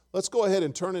Let's go ahead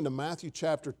and turn into Matthew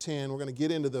chapter 10. We're going to get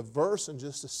into the verse in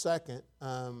just a second.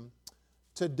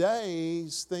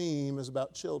 Today's theme is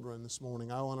about children this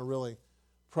morning. I want to really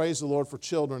praise the Lord for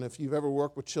children. If you've ever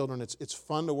worked with children, it's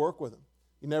fun to work with them.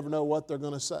 You never know what they're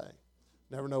going to say.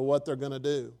 Never know what they're going to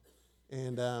do.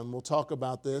 And we'll talk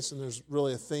about this, and there's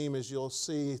really a theme, as you'll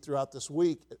see throughout this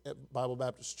week at Bible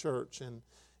Baptist Church. And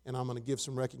I'm going to give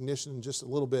some recognition in just a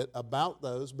little bit about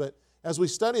those. But as we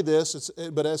study this,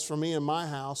 but as for me and my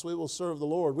house, we will serve the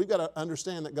Lord. We've got to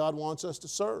understand that God wants us to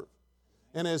serve.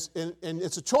 And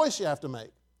it's a choice you have to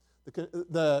make.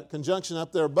 The conjunction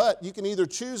up there, but you can either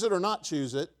choose it or not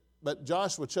choose it, but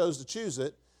Joshua chose to choose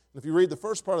it. And if you read the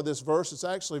first part of this verse, it's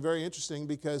actually very interesting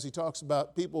because he talks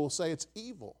about people will say it's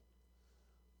evil.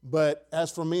 But as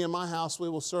for me and my house, we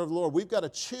will serve the Lord. We've got to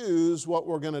choose what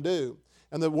we're going to do.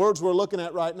 And the words we're looking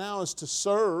at right now is to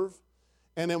serve.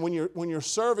 And then when you're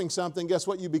serving something, guess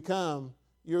what you become?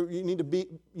 You need to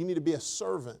be a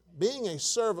servant. Being a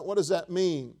servant, what does that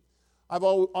mean? I've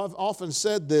often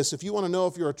said this, if you want to know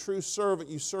if you're a true servant,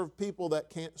 you serve people that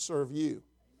can't serve you.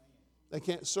 They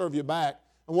can't serve you back.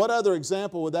 And what other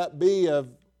example would that be of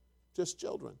just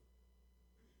children?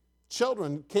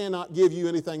 Children cannot give you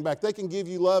anything back. They can give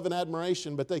you love and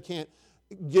admiration, but they can't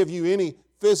give you any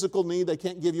physical need. They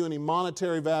can't give you any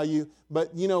monetary value.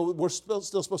 But, we're still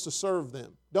supposed to serve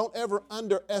them. Don't ever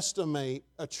underestimate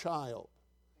a child.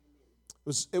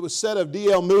 It was said of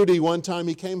D.L. Moody one time,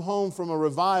 he came home from a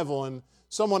revival and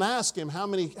someone asked him, how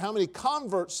many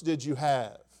converts did you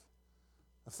have?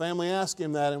 A family asked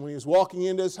him that, and when he was walking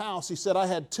into his house, he said, I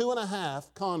had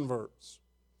 2.5 converts.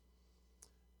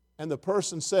 And the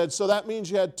person said, so that means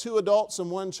you had 2 adults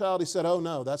and 1 child? He said, oh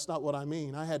no, that's not what I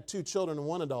mean. I had 2 children and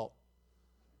 1 adult.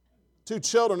 2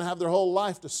 children have their whole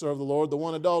life to serve the Lord. The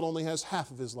 1 adult only has half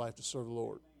of his life to serve the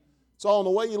Lord. It's all in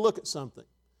the way you look at something.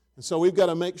 And so we've got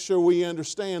to make sure we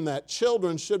understand that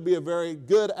children should be a very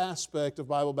good aspect of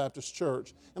Bible Baptist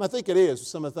Church. And I think it is,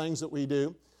 some of the things that we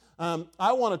do.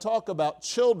 I want to talk about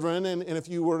children, and if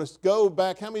you were to go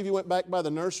back, how many of you went back by the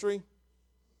nursery?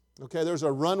 Okay, there's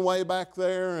a runway back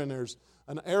there, and there's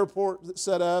an airport that's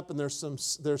set up, and there's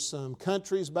some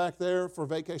countries back there for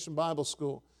Vacation Bible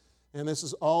School. And this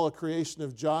is all a creation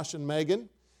of Josh and Megan.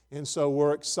 And so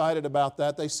we're excited about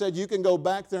that. They said you can go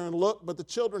back there and look, but the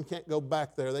children can't go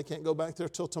back there. They can't go back there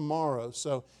till tomorrow.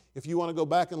 So if you want to go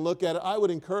back and look at it, I would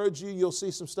encourage you. You'll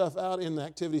see some stuff out in the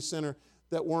activity center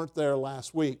that weren't there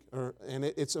last week. And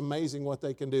it's amazing what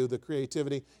they can do, the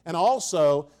creativity. And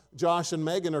also, Josh and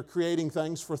Megan are creating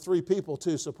things for 3 people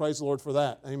too, so praise the Lord for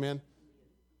that. Amen.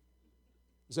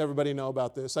 Does everybody know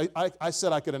about this? I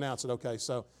said I could announce it. Okay,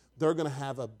 so they're going to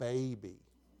have a baby.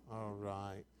 All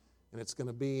right. And it's going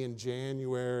to be in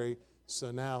January.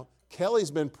 So now Kelly's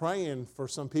been praying for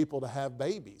some people to have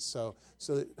babies, so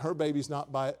that her baby's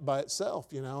not by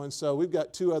itself, And so we've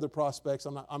got 2 other prospects.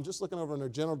 I'm just looking over in their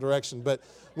general direction, but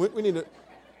we need to.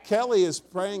 Kelly is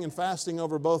praying and fasting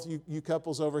over both you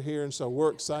couples over here, and so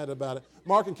we're excited about it.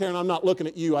 Mark and Karen, I'm not looking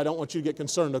at you. I don't want you to get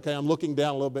concerned, okay? I'm looking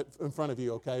down a little bit in front of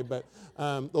you, okay? But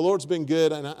the Lord's been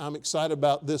good, and I'm excited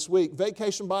about this week.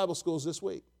 Vacation Bible Schools this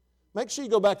week. Make sure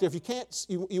you go back there. If you can't,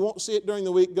 you won't see it during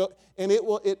the week. Go, and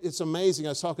it's amazing. I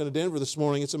was talking to Denver this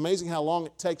morning. It's amazing how long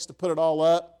it takes to put it all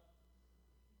up,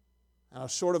 and how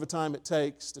short of a time it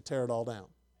takes to tear it all down.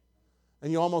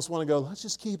 And you almost want to go, let's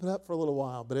just keep it up for a little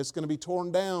while. But it's going to be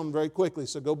torn down very quickly,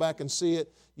 so go back and see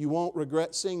it. You won't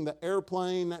regret seeing the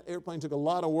airplane. That airplane took a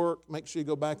lot of work. Make sure you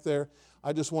go back there.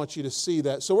 I just want you to see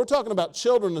that. So we're talking about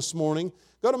children this morning.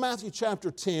 Go to Matthew chapter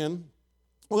 10.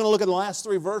 We're going to look at the last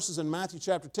 3 verses in Matthew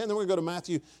chapter 10. Then we're going to go to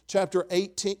Matthew chapter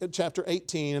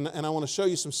 18, and I want to show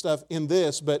you some stuff in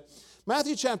this. But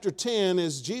Matthew chapter 10,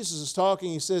 as Jesus is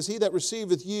talking, he says, he that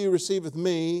receiveth you receiveth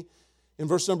me, in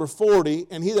verse number 40,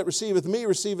 and he that receiveth me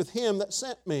receiveth him that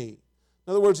sent me.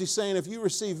 In other words, he's saying, if you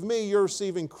receive me, you're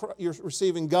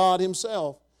receiving God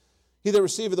himself. He that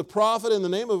receiveth a prophet in the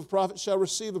name of a prophet shall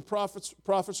receive a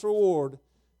prophet's reward.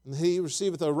 And he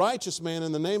receiveth a righteous man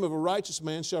in the name of a righteous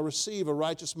man shall receive a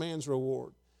righteous man's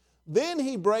reward. Then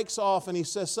he breaks off and he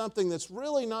says something that's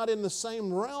really not in the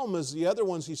same realm as the other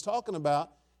ones he's talking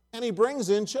about, and he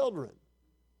brings in children.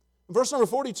 In verse number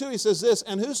 42 he says this,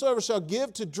 and whosoever shall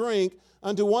give to drink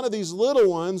unto one of these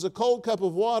little ones a cold cup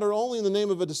of water only in the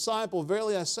name of a disciple,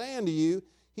 verily I say unto you,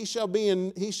 he shall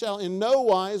in no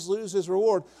wise lose his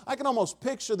reward. I can almost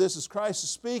picture this as Christ is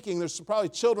speaking. There's probably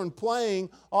children playing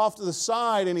off to the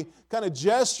side, and he kind of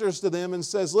gestures to them and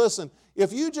says, listen,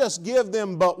 if you just give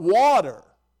them but water,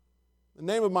 in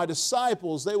the name of my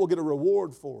disciples, they will get a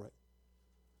reward for it.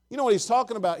 You know what he's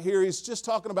talking about here? He's just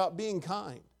talking about being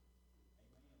kind.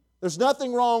 There's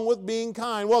nothing wrong with being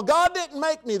kind. Well, God didn't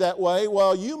make me that way.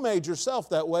 Well, you made yourself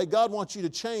that way. God wants you to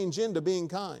change into being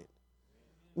kind.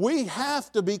 We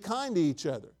have to be kind to each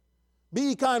other.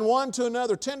 Be kind one to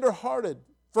another, tender-hearted,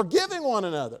 forgiving one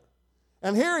another.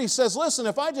 And here he says, listen,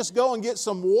 if I just go and get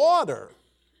some water,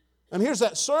 and here's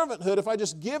that servanthood, if I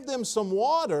just give them some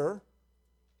water,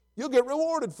 you'll get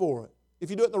rewarded for it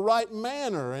if you do it in the right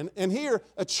manner. And here,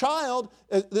 this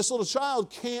little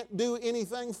child can't do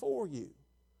anything for you.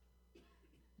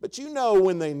 But you know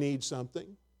when they need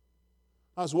something.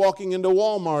 I was walking into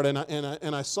Walmart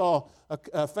and I saw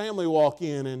a family walk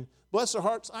in, and bless their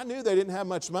hearts, I knew they didn't have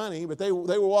much money, but they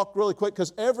walked really quick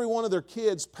because every one of their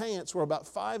kids' pants were about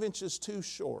 5 inches too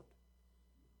short.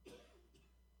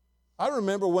 I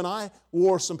remember when I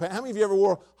wore some pants. How many of you ever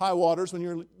wore high waters when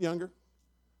you were younger?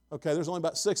 Okay, there's only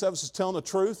about 6 of us that's telling the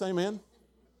truth, amen?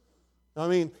 I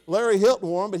mean, Larry Hilton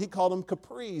wore them, but he called them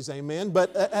capris, amen?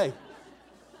 But hey,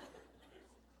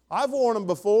 I've worn them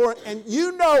before, and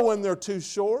you know when they're too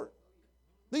short.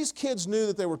 These kids knew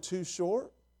that they were too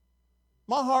short.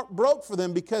 My heart broke for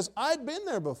them because I'd been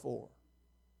there before.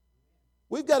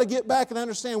 We've got to get back and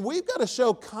understand we've got to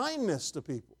show kindness to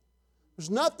people. There's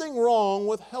nothing wrong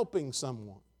with helping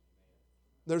someone.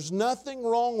 There's nothing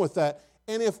wrong with that.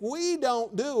 And if we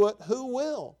don't do it, who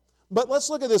will? But let's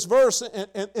look at this verse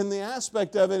in the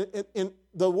aspect of it. In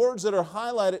the words that are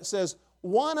highlighted, it says,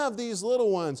 one of these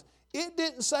little ones. It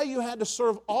didn't say you had to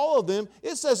serve all of them.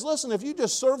 It says, listen, if you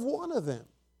just serve one of them.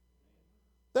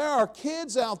 There are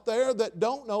kids out there that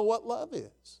don't know what love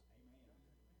is.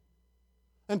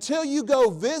 Until you go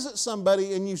visit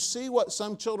somebody and you see what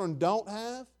some children don't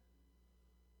have,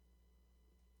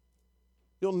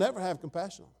 you'll never have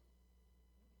compassion on them.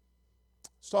 I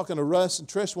was talking to Russ and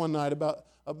Trish one night about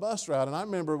a bus route, and I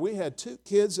remember we had 2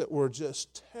 kids that were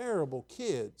just terrible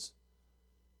kids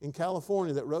in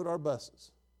California that rode our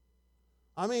buses.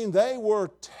 I mean, they were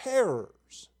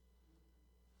terrors.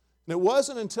 And it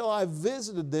wasn't until I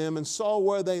visited them and saw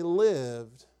where they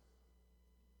lived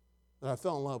that I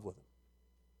fell in love with them.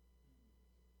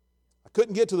 I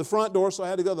couldn't get to the front door, so I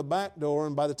had to go to the back door.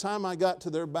 And by the time I got to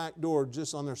their back door,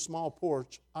 just on their small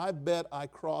porch, I bet I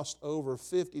crossed over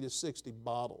 50 to 60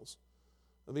 bottles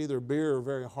of either beer or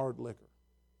very hard liquor.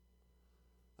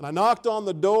 And I knocked on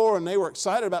the door, and they were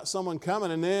excited about someone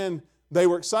coming. And then they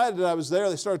were excited that I was there.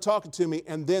 They started talking to me,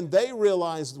 and then they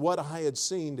realized what I had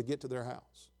seen to get to their house.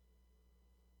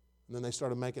 And then they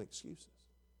started making excuses.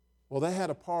 Well, they had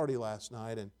a party last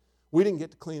night, and we didn't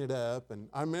get to clean it up. And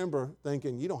I remember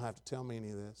thinking, you don't have to tell me any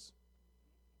of this.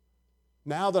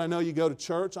 Now that I know you go to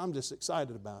church, I'm just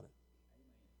excited about it.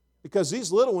 Because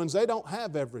these little ones, they don't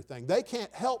have everything. They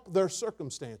can't help their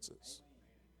circumstances.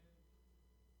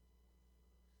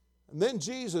 And then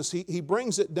Jesus, he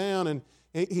brings it down, and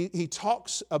he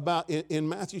talks about, in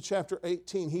Matthew chapter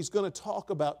 18, he's going to talk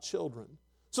about children.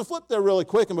 So flip there really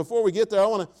quick, and before we get there,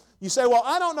 you say, well,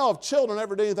 I don't know if children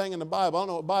ever do anything in the Bible. I don't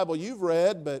know what Bible you've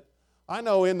read, but I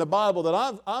know in the Bible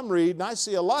that I'm reading, I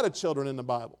see a lot of children in the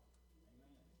Bible.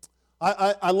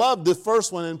 I love the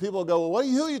first one, and people go, well,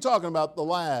 who are you talking about, the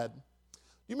lad?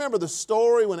 You remember the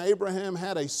story when Abraham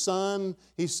had a son?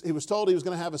 He was told he was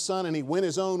going to have a son, and he went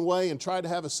his own way and tried to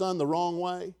have a son the wrong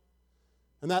way.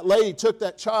 And that lady took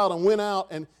that child and went out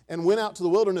to the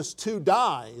wilderness to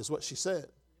die, is what she said.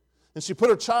 And she put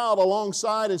her child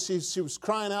alongside, and she was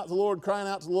crying out to the Lord, crying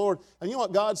out to the Lord. And you know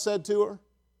what God said to her?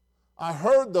 I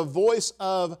heard the voice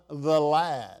of the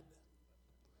lad.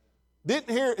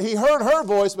 He heard her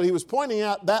voice, but he was pointing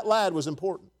out that lad was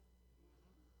important.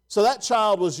 So that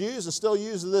child was used and still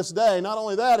used to this day. Not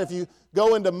only that, if you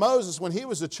go into Moses when he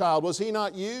was a child, was he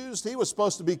not used? He was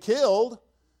supposed to be killed,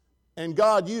 and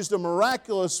God used a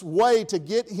miraculous way to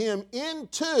get him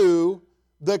into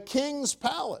the king's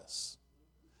palace.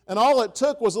 And all it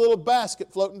took was a little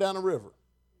basket floating down a river.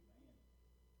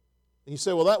 And you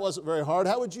say, well, that wasn't very hard.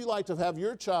 How would you like to have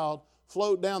your child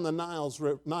float down the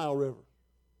Nile River?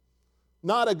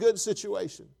 Not a good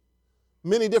situation.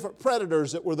 Many different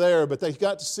predators that were there, but they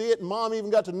got to see it, and mom even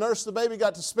got to nurse the baby,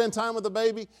 got to spend time with the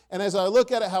baby. And as I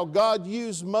look at it, how God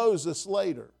used Moses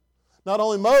later. Not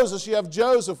only Moses, you have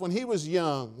Joseph when he was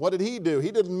young. What did he do?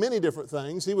 He did many different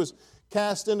things. He was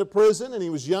cast into prison, and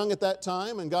he was young at that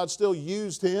time, and God still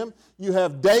used him. You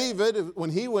have David,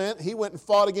 when he went and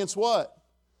fought against what?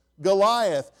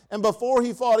 Goliath. And before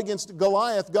he fought against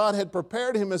Goliath, God had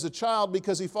prepared him as a child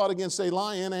because he fought against a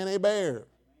lion and a bear.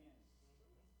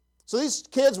 So these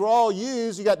kids were all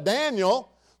used. You got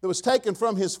Daniel that was taken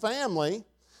from his family,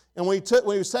 And when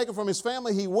he was taken from his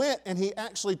family, he went and he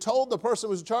actually told the person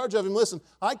who was in charge of him, listen,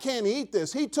 I can't eat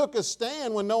this. He took a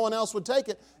stand when no one else would take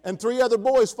it, and 3 other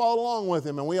boys followed along with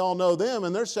him. And we all know them,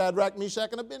 and they're Shadrach, Meshach,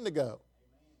 and Abednego.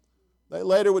 They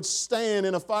later would stand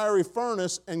in a fiery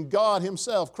furnace, and God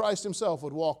himself, Christ himself,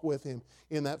 would walk with him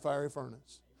in that fiery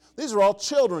furnace. These are all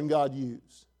children God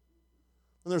used.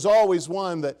 And there's always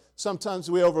one that sometimes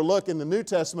we overlook in the New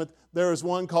Testament. There is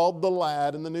one called the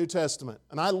lad in the New Testament.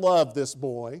 And I love this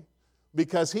boy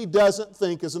because he doesn't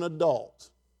think as an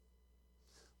adult.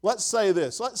 Let's say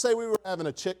this. Let's say we were having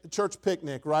a church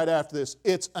picnic right after this.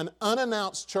 It's an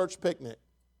unannounced church picnic.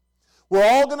 We're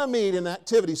all going to meet in the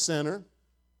activity center,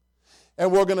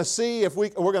 and we're going to see if we're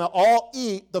going to all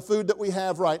eat the food that we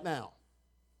have right now.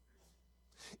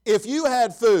 If you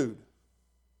had food,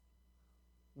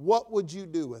 what would you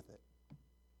do with it?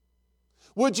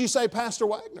 Would you say, Pastor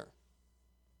Wagner,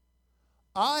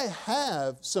 I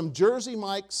have some Jersey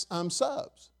Mike's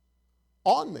subs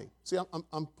on me. See,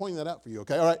 I'm pointing that out for you,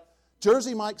 okay? All right.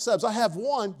 Jersey Mike subs. I have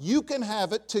one. You can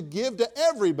have it to give to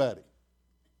everybody.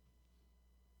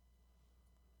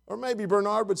 Or maybe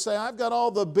Bernard would say, I've got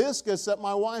all the biscuits that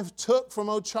my wife took from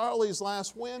O'Charlie's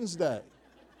last Wednesday,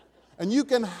 and you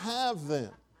can have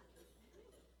them.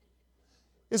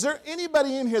 Is there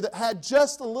anybody in here that had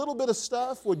just a little bit of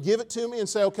stuff, would give it to me and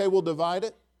say, okay, we'll divide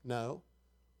it? No.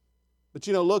 But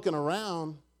looking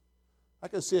around, I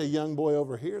can see a young boy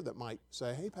over here that might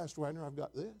say, hey, Pastor Wagner, I've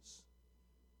got this.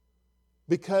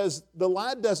 Because the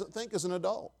lad doesn't think as an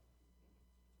adult.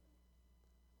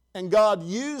 And God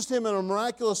used him in a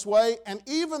miraculous way, and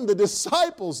even the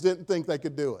disciples didn't think they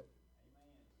could do it.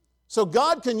 So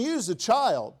God can use a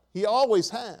child. He always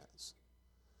has.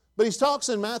 But he talks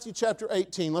in Matthew chapter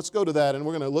 18. Let's go to that, and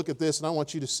we're going to look at this, and I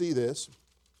want you to see this.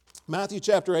 Matthew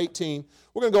chapter 18.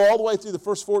 We're going to go all the way through the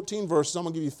first 14 verses. I'm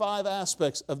going to give you 5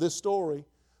 aspects of this story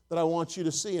that I want you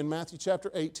to see in Matthew chapter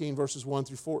 18, verses 1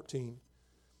 through 14.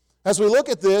 As we look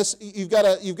at this, you've got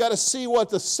to see what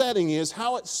the setting is,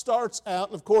 how it starts out.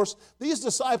 And of course, these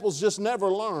disciples just never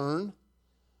learn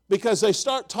because they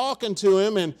start talking to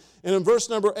him. And in verse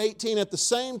number 18, at the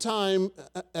same time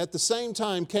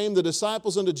came the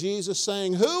disciples unto Jesus,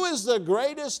 saying, who is the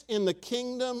greatest in the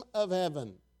kingdom of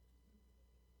heaven?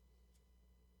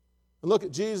 And look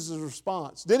at Jesus'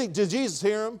 response. Did Jesus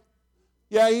hear him?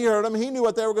 Yeah, he heard them. He knew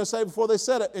what they were going to say before they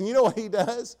said it. And you know what he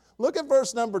does? Look at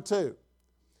verse number 2.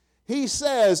 He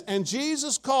says, and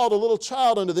Jesus called a little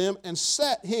child unto them and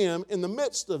set him in the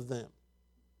midst of them.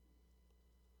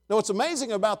 Now, what's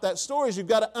amazing about that story is you've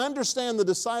got to understand the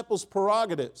disciples'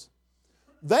 prerogatives.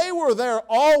 They were there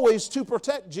always to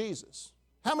protect Jesus.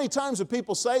 How many times would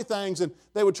people say things and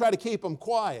they would try to keep them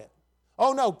quiet?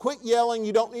 Oh, no, quit yelling.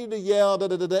 You don't need to yell. Da,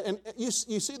 da, da, da. And you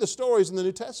see the stories in the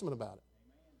New Testament about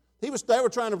it. They were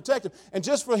trying to protect him. And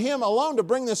just for him alone to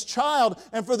bring this child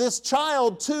and for this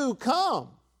child to come.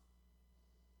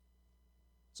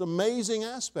 It's an amazing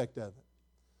aspect of it.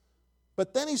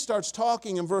 But then he starts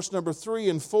talking in verse number 3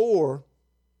 and 4.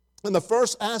 And the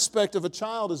first aspect of a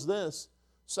child is this,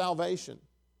 salvation.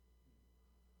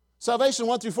 Salvation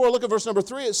 1 through 4, look at verse number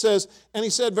 3. It says, and he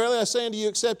said, verily I say unto you,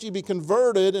 except ye be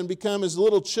converted and become as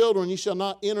little children, ye shall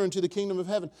not enter into the kingdom of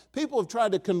heaven. People have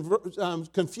tried to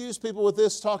confuse people with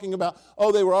this, talking about,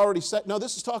 oh, they were already saved. No,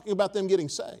 this is talking about them getting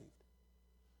saved.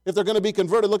 If they're going to be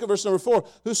converted, look at verse number 4.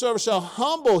 Whosoever shall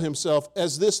humble himself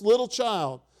as this little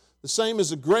child, the same is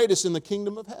the greatest in the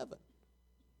kingdom of heaven.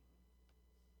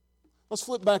 Let's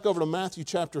flip back over to Matthew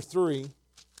chapter 3.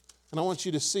 And I want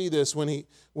you to see this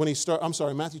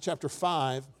Matthew chapter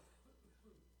 5.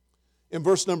 In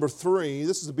verse number 3,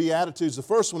 this is the Beatitudes. The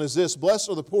first one is this, blessed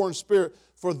are the poor in spirit,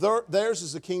 for theirs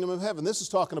is the kingdom of heaven. This is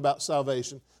talking about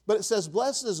salvation. But it says,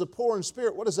 blessed is the poor in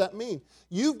spirit. What does that mean?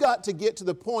 You've got to get to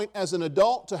the point as an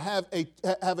adult to have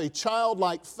a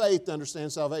childlike faith to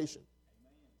understand salvation,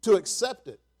 to accept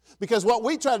it. Because what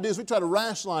we try to do is we try to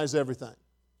rationalize everything.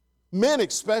 Men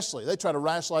especially, they try to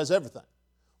rationalize everything.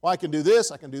 Well, I can do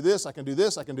this, I can do this, I can do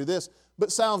this, I can do this.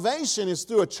 But salvation is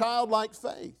through a childlike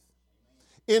faith.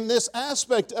 In this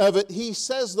aspect of it, he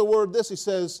says the word this, he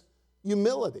says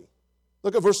humility.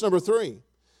 Look at verse number 3. It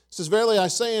says, verily I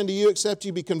say unto you, except ye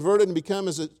be converted and become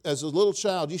as a little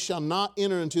child, ye shall not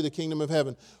enter into the kingdom of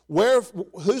heaven.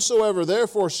 Whosoever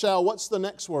therefore shall, what's the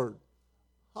next word?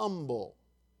 Humble.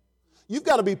 You've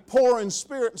got to be poor in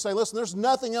spirit and say, listen, there's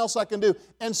nothing else I can do.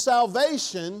 And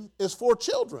salvation is for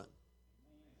children.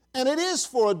 And it is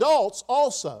for adults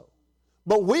also.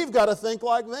 But we've got to think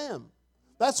like them.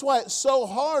 That's why it's so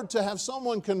hard to have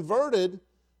someone converted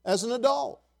as an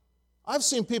adult. I've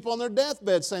seen people on their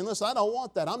deathbed saying, listen, I don't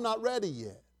want that. I'm not ready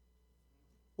yet.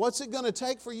 What's it going to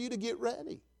take for you to get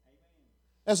ready?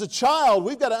 As a child,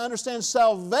 we've got to understand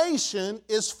salvation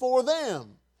is for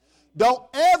them. Don't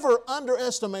ever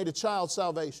underestimate a child's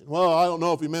salvation. Well, I don't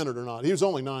know if he meant it or not. He was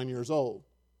only 9 years old.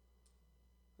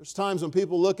 There's times when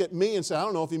people look at me and say, I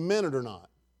don't know if he meant it or not.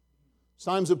 There's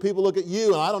times when people look at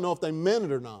you and I don't know if they meant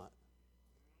it or not.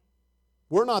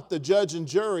 We're not the judge and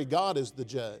jury. God is the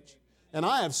judge. And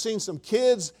I have seen some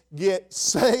kids get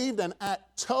saved and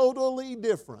act totally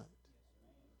different.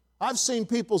 I've seen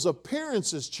people's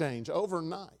appearances change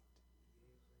overnight.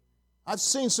 I've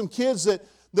seen some kids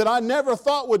that I never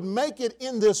thought would make it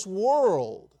in this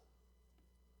world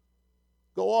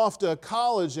go off to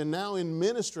college and now in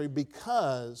ministry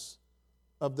because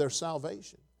of their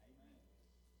salvation.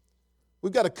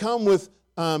 We've got to come with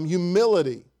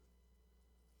humility.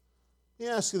 Let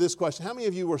me ask you this question. How many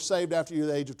of you were saved after you were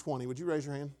the age of 20? Would you raise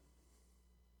your hand?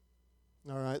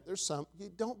 All right, there's some.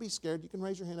 Don't be scared. You can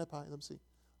raise your hand up high. Let me see.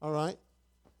 All right.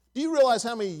 Do you realize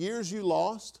how many years you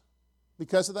lost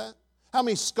because of that? How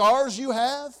many scars you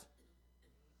have?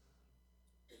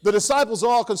 The disciples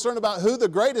are all concerned about who the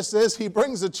greatest is. He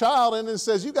brings a child in and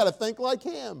says, you've got to think like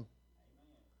him.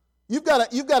 You've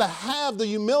got to have the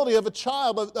humility of a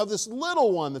child, of this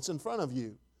little one that's in front of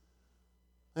you.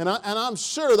 And I'm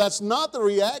sure that's not the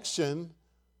reaction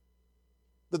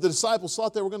that the disciples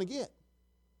thought they were going to get.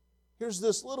 Here's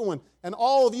this little one. And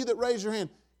all of you that raise your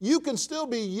hand, you can still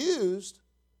be used,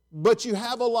 but you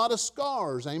have a lot of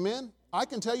scars. Amen? I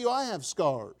can tell you I have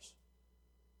scars.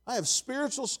 I have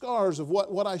spiritual scars of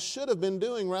what I should have been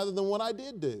doing rather than what I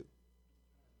did do.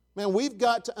 Man, we've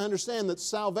got to understand that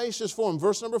salvation is for him.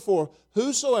 Verse number 4,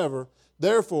 whosoever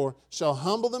therefore shall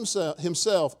humble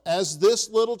himself as this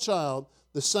little child,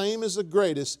 the same is the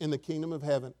greatest in the kingdom of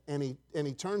heaven. And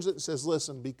he turns it and says,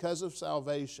 listen, because of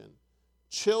salvation,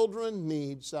 children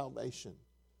need salvation.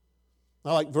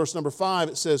 I like verse number 5.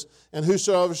 It says, and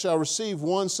whosoever shall receive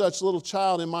one such little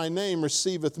child in my name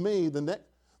receiveth me. The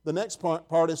next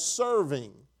part is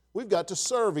serving. We've got to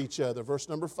serve each other. Verse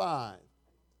number 5.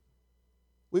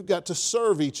 We've got to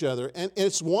serve each other. And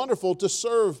it's wonderful to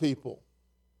serve people.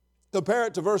 Compare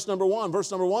it to verse number 1. Verse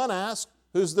number 1 asks,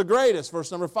 who's the greatest? Verse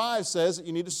number 5 says that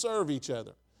you need to serve each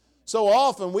other. So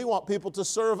often we want people to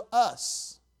serve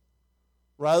us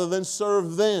rather than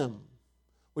serve them.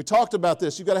 We talked about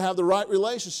this. You've got to have the right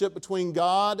relationship between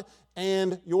God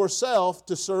and yourself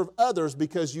to serve others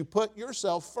because you put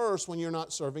yourself first when you're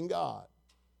not serving God.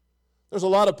 There's a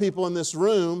lot of people in this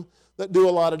room that do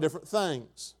a lot of different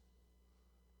things.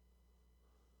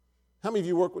 How many of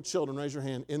you work with children? Raise your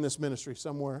hand. In this ministry,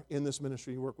 somewhere in this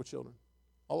ministry you work with children.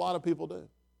 A lot of people do.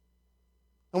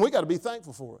 And we got to be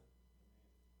thankful for it.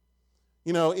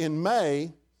 You know, in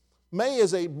May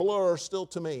is a blur still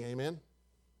to me, amen?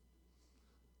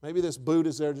 Maybe this boot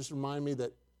is there just to remind me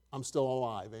that I'm still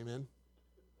alive, amen?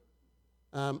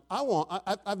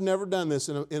 I've never done this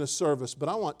in a service, but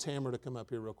I want Tamara to come up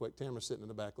here real quick. Tamara's sitting in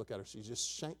the back. Look at her. She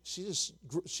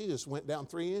just went down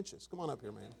 3 inches. Come on up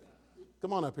here, man.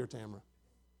 Come on up here, Tamara.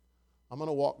 I'm going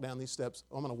to walk down these steps.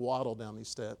 I'm going to waddle down these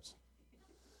steps.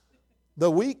 The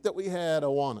week that we had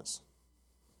Awanas,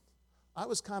 I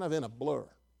was kind of in a blur,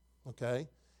 okay?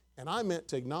 And I meant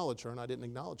to acknowledge her, and I didn't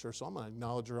acknowledge her, so I'm going to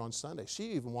acknowledge her on Sunday.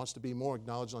 She even wants to be more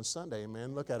acknowledged on Sunday,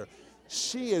 man. Look at her.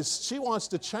 She wants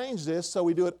to change this, so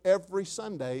we do it every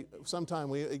Sunday. Sometime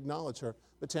we acknowledge her.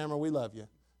 But Tamara, we love you,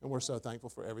 and we're so thankful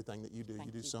for everything that you do.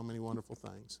 You do so many wonderful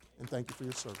things, and thank you for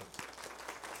your service.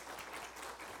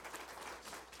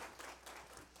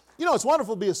 You know, it's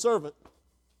wonderful to be a servant.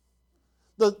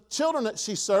 The children that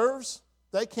she serves,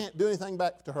 they can't do anything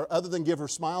back to her other than give her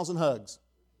smiles and hugs.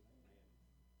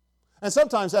 And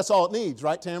sometimes that's all it needs,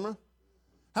 right, Tamara?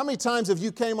 How many times have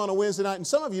you came on a Wednesday night, and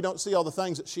some of you don't see all the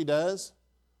things that she does.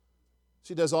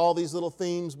 She does all these little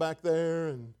themes back there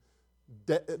and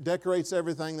decorates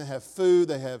everything. They have food.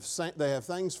 They have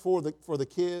things for the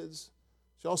kids.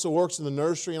 She also works in the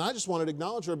nursery, and I just wanted to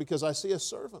acknowledge her because I see a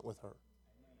servant with her.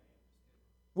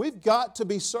 We've got to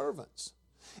be servants.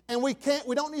 And we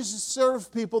don't need to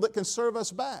serve people that can serve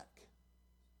us back.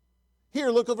 Here,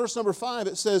 look at verse number 5.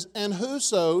 It says, And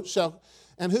whoso shall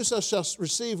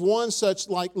receive one such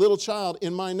like little child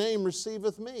in my name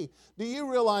receiveth me. Do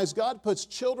you realize God puts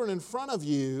children in front of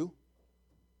you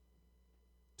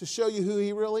to show you who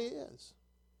He really is?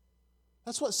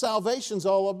 That's what salvation's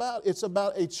all about. It's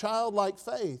about a childlike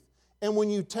faith. And when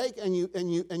you take and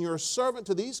you're a servant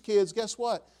to these kids, guess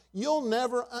what?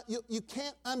 You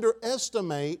can't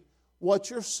underestimate what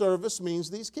your service means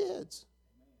to these kids.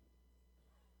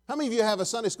 How many of you have a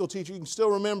Sunday school teacher you can still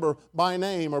remember by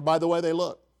name or by the way they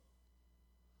look?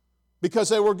 Because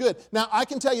they were good. Now, I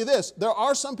can tell you this. There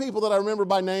are some people that I remember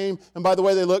by name and by the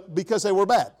way they look because they were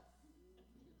bad.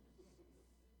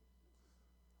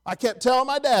 I kept telling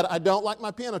my dad, I don't like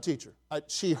my piano teacher.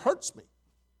 She hurts me.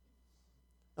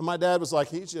 And my dad was like,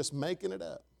 he's just making it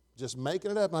up. Just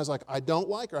making it up. And I was like, I don't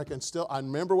like her. I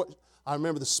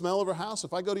remember the smell of her house.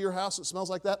 If I go to your house, it smells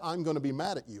like that, I'm going to be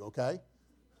mad at you, okay?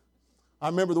 I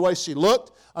remember the way she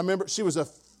looked. I remember she was a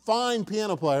fine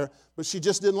piano player, but she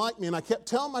just didn't like me. And I kept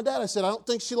telling my dad, I said, I don't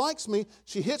think she likes me.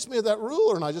 She hits me with that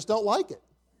ruler, and I just don't like it.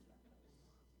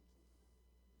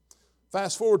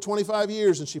 Fast forward 25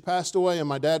 years, and she passed away, and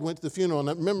my dad went to the funeral.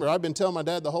 And remember, I've been telling my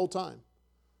dad the whole time.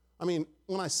 I mean,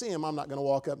 when I see him, I'm not going to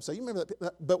walk up and say, you remember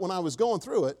that? But when I was going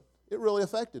through it, it really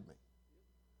affected me.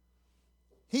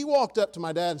 He walked up to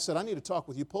my dad and said, I need to talk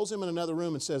with you. Pulls him in another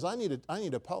room and says, I need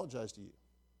to apologize to you.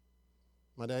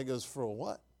 My dad goes, for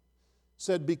what?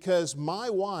 Said, because my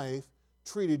wife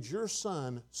treated your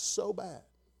son so bad.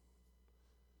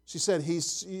 She said,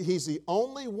 he's the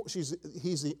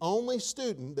only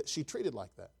student that she treated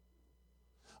like that.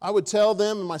 I would tell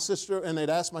them and my sister, and they'd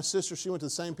ask my sister, she went to the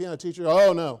same piano teacher.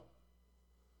 Oh, no.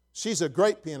 She's a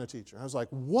great piano teacher. I was like,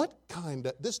 what kind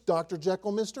of, this Dr.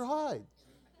 Jekyll, Mr. Hyde.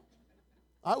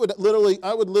 I would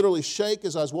literally shake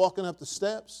as I was walking up the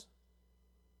steps.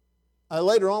 I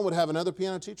later on would have another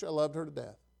piano teacher. I loved her to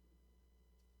death.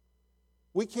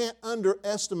 We can't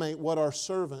underestimate what our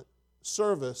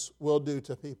service will do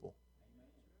to people.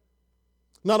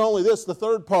 Not only this, the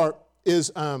third part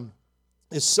is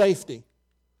safety.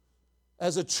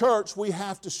 As a church, we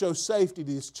have to show safety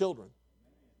to these children.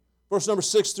 Verse number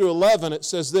 6 through 11, it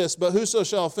says this, but whoso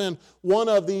shall offend one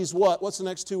of these what? What's the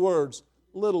next two words?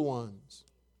 Little ones.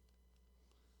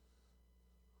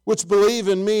 Which believe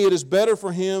in me, it is better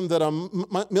for him that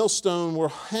a millstone were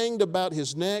hanged about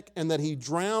his neck and that he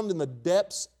drowned in the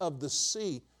depths of the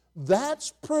sea.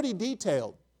 That's pretty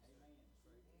detailed.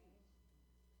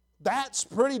 That's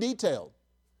pretty detailed.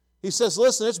 He says,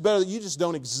 listen, it's better that you just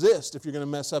don't exist if you're going to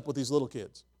mess up with these little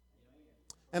kids.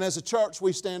 And as a church,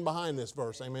 we stand behind this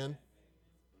verse. Amen?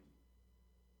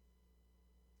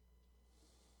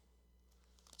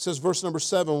 It says, verse number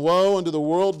 7, woe unto the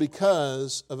world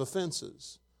because of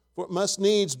offenses. For it must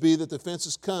needs be that the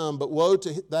offenses come, but woe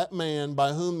to that man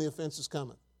by whom the offenses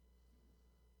cometh.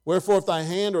 Wherefore, if thy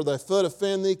hand or thy foot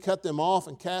offend thee, cut them off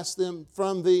and cast them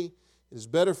from thee. It is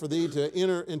better for thee to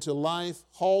enter into life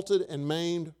halted and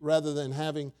maimed rather than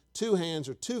having 2 hands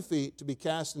or 2 feet to be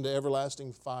cast into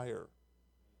everlasting fire.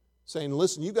 Saying,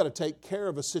 listen, you've got to take care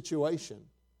of a situation.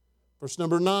 Verse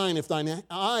number 9, if thine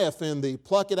eye offend thee,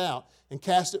 pluck it out and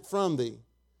cast it from thee.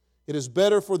 It is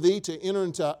better for thee to enter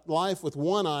into life with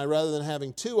 1 eye rather than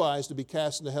having 2 eyes to be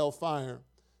cast into hell fire.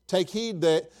 Take heed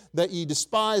that ye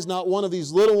despise not one of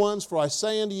these little ones, for I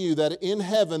say unto you that in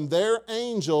heaven their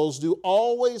angels do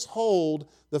always hold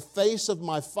the face of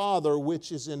my Father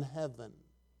which is in heaven.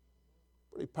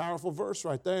 Pretty powerful verse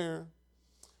right there.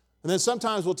 And then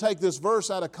sometimes we'll take this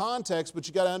verse out of context, but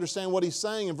you've got to understand what he's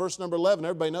saying in verse number 11.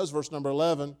 Everybody knows verse number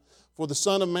 11. For the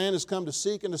Son of Man has come to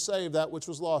seek and to save that which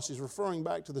was lost. He's referring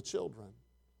back to the children.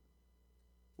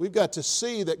 We've got to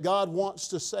see that God wants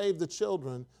to save the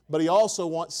children, but He also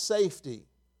wants safety.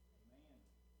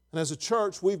 And as a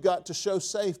church, we've got to show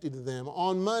safety to them.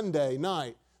 On Monday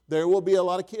night, there will be a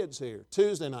lot of kids here.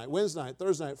 Tuesday night, Wednesday night,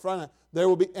 Thursday night, Friday night, there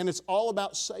will be, and it's all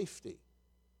about safety.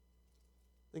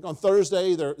 I think on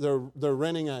Thursday they're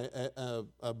renting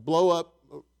a blow-up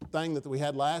thing that we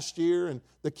had last year, and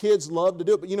the kids love to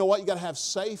do it. But you know what? You've got to have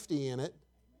safety in it.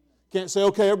 Can't say,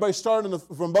 okay, everybody start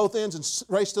from both ends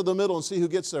and race to the middle and see who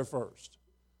gets there first.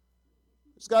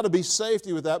 There's got to be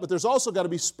safety with that, but there's also got to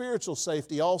be spiritual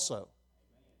safety also.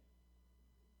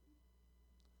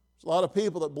 There's a lot of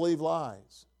people that believe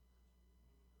lies.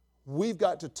 We've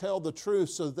got to tell the truth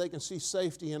so that they can see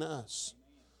safety in us.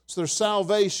 So there's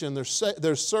salvation, there's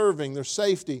serving, there's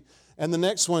safety. And the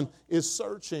next one is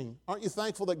searching. Aren't you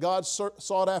thankful that God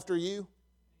sought after you?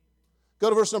 Go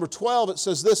to verse number 12. It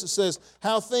says this. It says,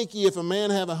 how think ye if a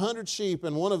man have 100 sheep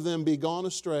and one of them be gone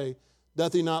astray?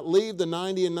 Doth he not leave the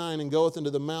 99 and goeth into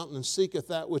the mountain and seeketh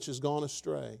that which is gone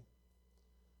astray?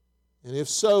 And if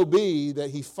so be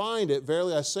that he find it,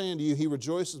 verily I say unto you, he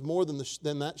rejoices more than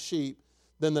that sheep,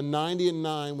 than the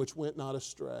 99 which went not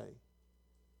astray.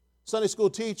 Sunday school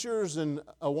teachers and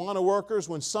Awana workers,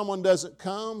 when someone doesn't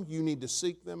come, you need to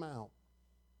seek them out.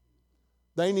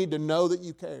 They need to know that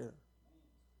you care.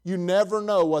 You never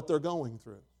know what they're going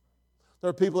through.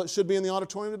 There are people that should be in the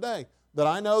auditorium today that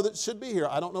I know that should be here.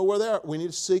 I don't know where they are. We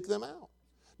need to seek them out.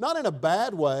 Not in a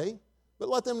bad way, but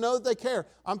let them know that they care.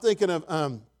 I'm thinking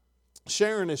of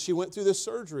Sharon as she went through this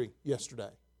surgery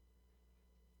yesterday.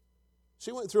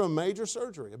 She went through a major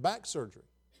surgery, a back surgery.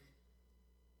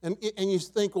 And you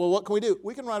think, well, what can we do?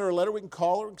 We can write her a letter. We can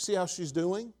call her and see how she's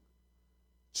doing.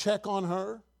 Check on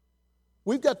her.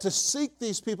 We've got to seek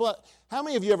these people out. How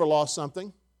many of you ever lost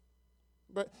something?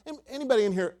 Anybody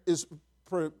in here is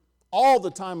all the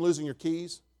time losing your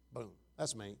keys? Boom.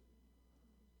 That's me.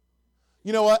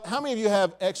 You know what? How many of you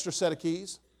have extra set of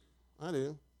keys? I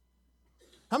do.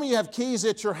 How many of you have keys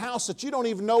at your house that you don't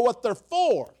even know what they're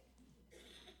for?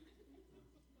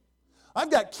 I've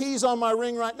got keys on my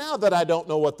ring right now that I don't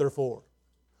know what they're for.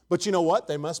 But you know what?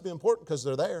 They must be important because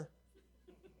they're there.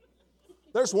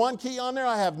 There's one key on there,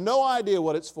 I have no idea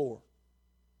what it's for.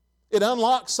 It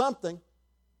unlocks something.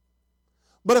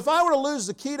 But if I were to lose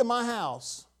the key to my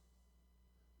house,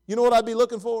 you know what I'd be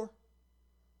looking for?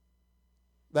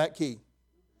 That key.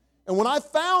 And when I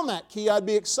found that key, I'd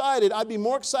be excited. I'd be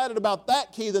more excited about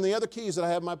that key than the other keys that I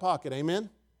have in my pocket. Amen?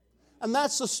 And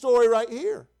that's the story right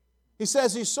here. He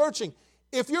says he's searching.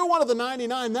 If you're one of the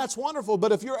 99, that's wonderful.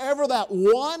 But if you're ever that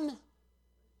one,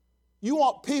 you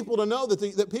want people to know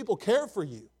that people care for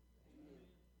you.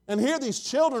 And here these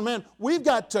children, man, we've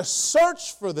got to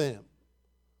search for them.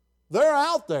 They're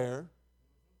out there.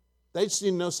 They just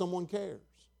need to know someone cares.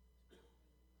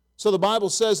 So the Bible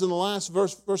says in the last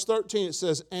verse 13, it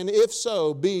says, and if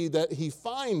so be that he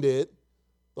find it,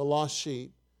 the lost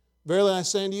sheep. Verily I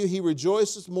say unto you, he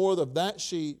rejoices more of that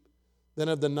sheep than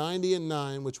of the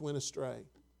 99 which went astray.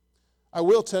 I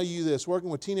will tell you this, working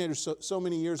with teenagers so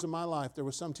many years of my life, there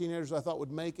were some teenagers I thought would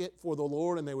make it for the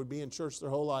Lord and they would be in church their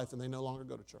whole life and they no longer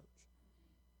go to church.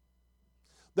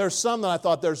 There's some that I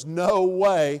thought there's no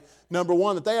way, number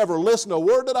one, that they ever listened to a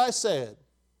word that I said.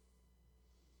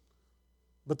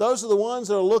 But those are the ones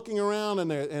that are looking around and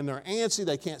they're antsy,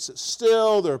 they can't sit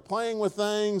still, they're playing with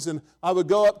things, and I would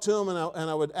go up to them and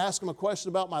I would ask them a question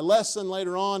about my lesson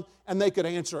later on, and they could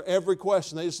answer every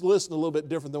question. They just listened a little bit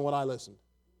different than what I listened.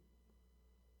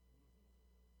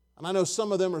 And I know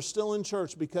some of them are still in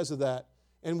church because of that.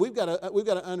 And we've got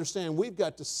to understand, we've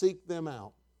got to seek them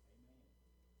out.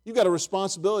 You've got a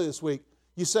responsibility this week.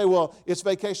 You say, well, it's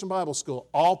Vacation Bible School.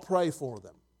 I'll pray for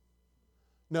them.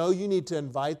 No, you need to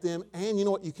invite them. And you know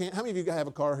what? You can't. How many of you have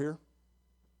a car here?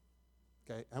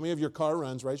 Okay. How many of your car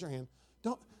runs? Raise your hand.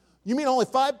 You mean only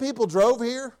 5 people drove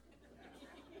here?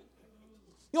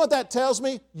 You know what that tells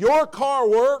me? Your car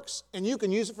works and you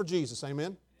can use it for Jesus.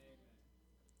 Amen?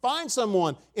 Find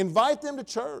someone. Invite them to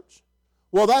church.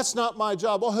 Well, that's not my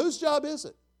job. Well, whose job is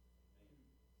it?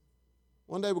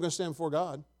 One day we're going to stand before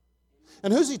God.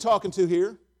 And who's he talking to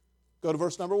here? Go to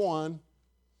verse number 1.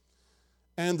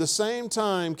 And the same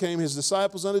time came his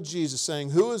disciples unto Jesus, saying,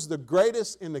 who is the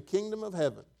greatest in the kingdom of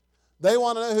heaven? They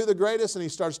want to know who the greatest, and he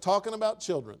starts talking about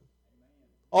children.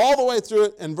 All the way through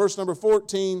it, and verse number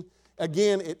 14,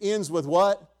 again, it ends with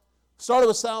what? Started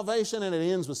with salvation, and it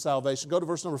ends with salvation. Go to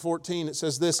verse number 14. It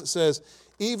says this, it says,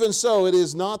 even so, it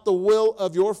is not the will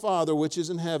of your Father which is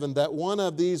in heaven, that one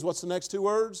of these, what's the next 2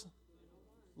 words?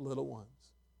 Little ones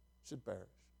should perish.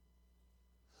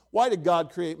 Why did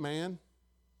God create man?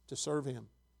 To serve him.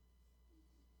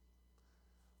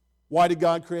 Why did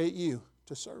God create you?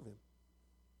 To serve him.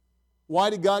 Why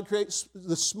did God create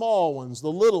the small ones, the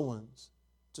little ones?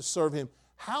 To serve him.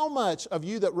 How much of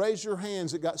you that raised your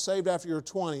hands that got saved after you were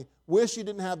 20 wish you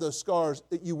didn't have those scars,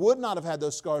 that you would not have had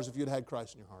those scars if you'd had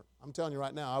Christ in your heart? I'm telling you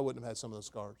right now, I wouldn't have had some of those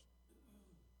scars.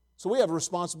 So we have a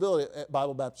responsibility at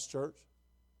Bible Baptist Church.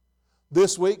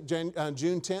 This week, June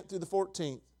 10th through the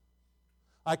 14th,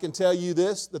 I can tell you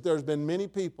this, that there's been many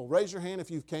people. Raise your hand if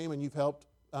you've came and you've helped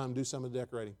do some of the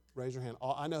decorating. Raise your hand.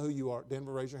 I know who you are.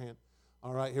 Denver, raise your hand.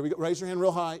 All right, here we go. Raise your hand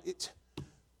real high.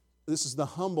 This is the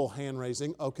humble hand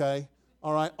raising, okay?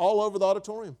 All right, all over the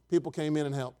auditorium, people came in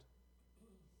and helped.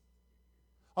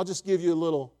 I'll just give you a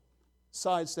little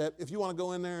sidestep. If you want to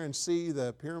go in there and see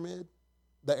the pyramid,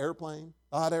 the airplane,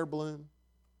 the hot air balloon,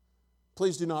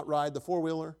 please do not ride the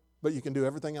four-wheeler, but you can do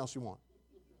everything else you want.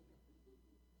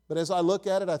 But as I look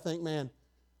at it, I think, man,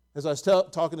 as I was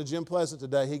talking to Jim Pleasant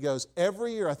today, he goes,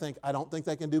 every year I don't think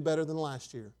they can do better than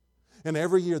last year. And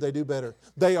every year they do better.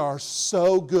 They are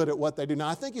so good at what they do. Now,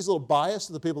 I think he's a little biased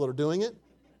to the people that are doing it.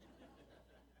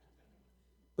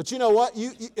 But you know what?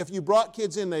 If you brought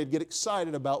kids in, they'd get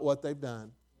excited about what they've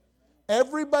done.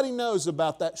 Everybody knows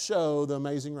about that show, The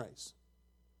Amazing Race.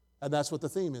 And that's what the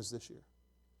theme is this year.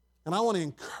 And I want to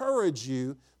encourage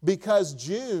you, because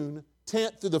June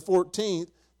 10th through the 14th,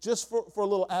 just for a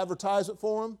little advertisement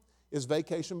for them, is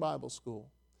Vacation Bible School.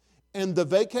 And the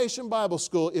Vacation Bible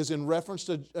School is in reference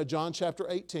to John chapter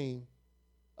 18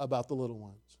 about the little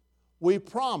ones. We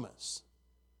promise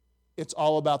it's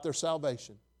all about their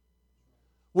salvation.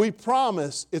 We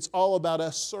promise it's all about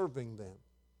us serving them.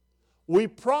 We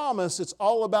promise it's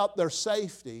all about their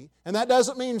safety. And that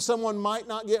doesn't mean someone might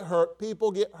not get hurt.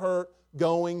 People get hurt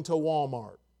going to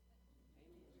Walmart.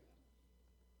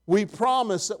 We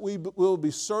promise that we will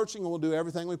be searching and we'll do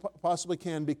everything we possibly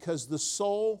can, because the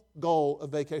sole goal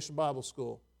of Vacation Bible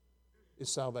School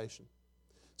is salvation.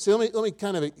 See, let me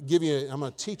kind of give you, I'm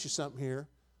going to teach you something here.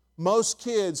 Most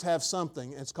kids have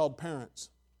something, and it's called parents.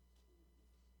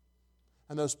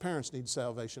 And those parents need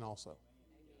salvation also.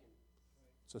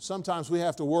 So sometimes we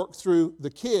have to work through the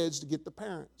kids to get the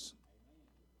parents.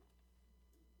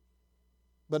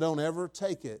 But don't ever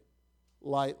take it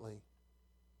lightly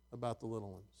about the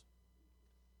little ones.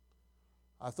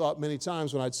 I thought many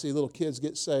times when I'd see little kids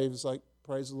get saved, it's like,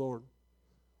 praise the Lord.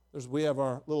 We have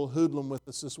our little hoodlum with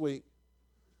us this week.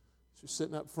 She's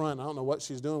sitting up front. I don't know what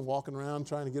she's doing, walking around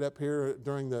trying to get up here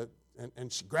during the,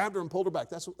 and she grabbed her and pulled her back.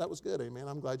 That was good, amen.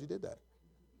 I'm glad you did that.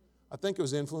 I think it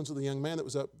was the influence of the young man that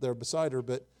was up there beside her,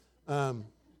 but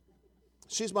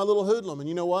she's my little hoodlum. And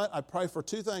you know what? I pray for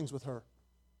two things with her.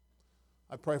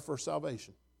 I pray for her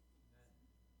salvation.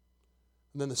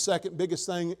 And then the second biggest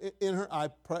thing in her, I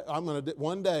pray, I'm going to,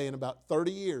 one day in about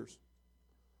 30 years,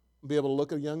 be able to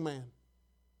look at a young man and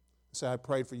say, I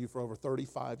prayed for you for over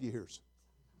 35 years.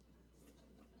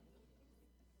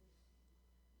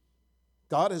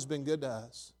 God has been good to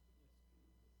us.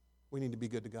 We need to be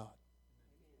good to God.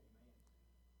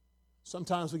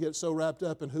 Sometimes we get so wrapped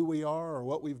up in who we are or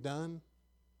what we've done.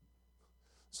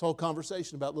 This whole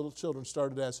conversation about little children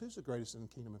started as, who's the greatest in the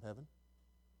kingdom of heaven?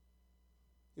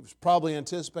 He was probably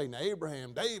anticipating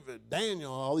Abraham, David,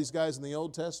 Daniel, all these guys in the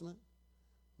Old Testament.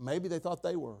 Maybe they thought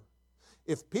they were.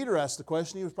 If Peter asked the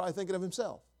question, he was probably thinking of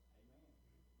himself.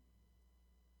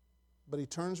 But he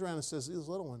turns around and says, these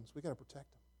little ones, we got to protect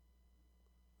them.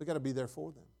 We got to be there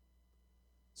for them.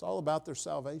 It's all about their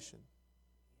salvation.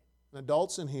 And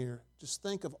adults in here, just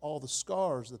think of all the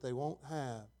scars that they won't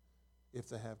have if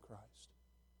they have Christ.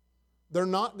 They're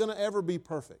not going to ever be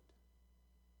perfect.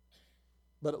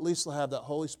 But at least they'll have that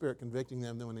Holy Spirit convicting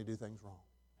them when they do things wrong.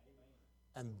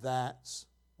 And that's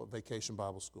what Vacation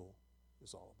Bible School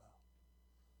is all about.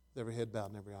 With every head bowed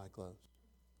and every eye closed.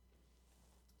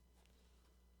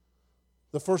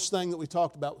 The first thing that we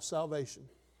talked about was salvation.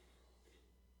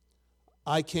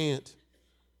 I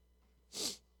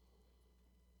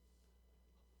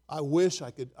wish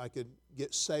I could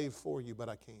get saved for you, but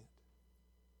I can't.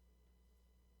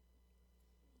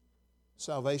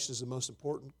 Salvation is the most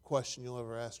important question you'll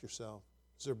ever ask yourself.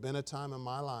 Has there been a time in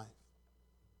my life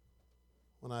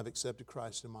when I've accepted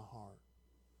Christ in my heart?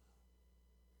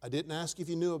 I didn't ask if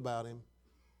you knew about Him,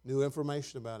 knew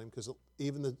information about Him, because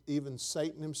even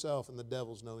Satan himself and the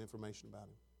devils know information about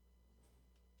Him.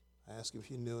 I asked if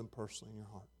you knew Him personally in your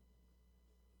heart.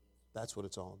 That's what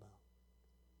it's all about.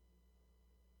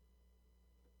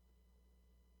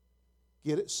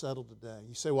 Get it settled today.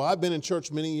 You say, well, I've been in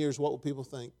church many years. What will people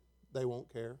think? They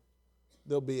won't care.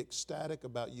 They'll be ecstatic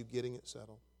about you getting it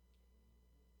settled.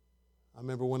 I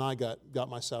remember when I got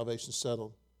my salvation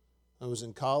settled. I was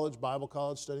in college, Bible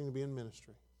college, studying to be in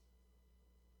ministry.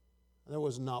 And there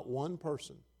was not one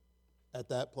person at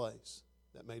that place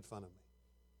that made fun of me.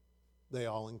 They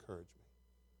all encouraged me.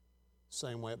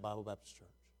 Same way at Bible Baptist Church.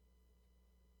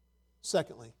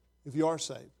 Secondly, if you are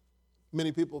saved,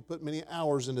 many people have put many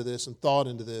hours into this and thought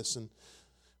into this, and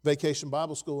Vacation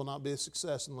Bible School will not be a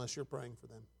success unless you're praying for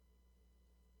them.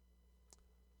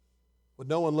 With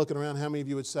no one looking around, how many of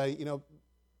you would say, you know,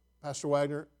 Pastor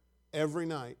Wagner, every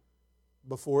night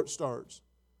before it starts,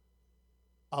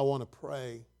 I want to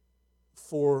pray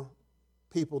for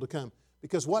people to come.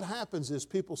 Because what happens is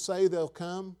people say they'll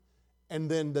come, and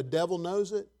then the devil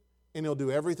knows it, and he'll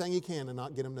do everything he can to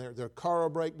not get them there. Their car will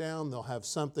break down. They'll have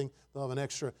something. They'll have an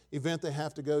extra event they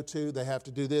have to go to. They have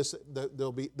to do this.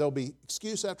 There'll be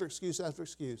excuse after excuse after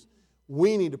excuse.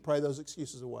 We need to pray those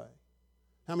excuses away.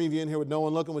 How many of you in here with no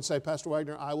one looking would say, Pastor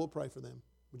Wagner, I will pray for them?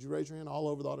 Would you raise your hand all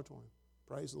over the auditorium?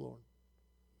 Praise the Lord.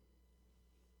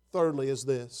 Thirdly is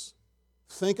this.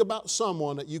 Think about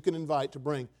someone that you can invite to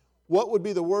bring. What would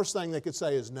be the worst thing they could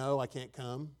say is, no, I can't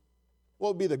come?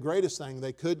 What would be the greatest thing?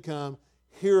 They could come,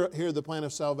 hear the plan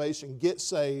of salvation, get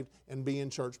saved, and be in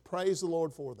church. Praise the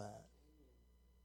Lord for that.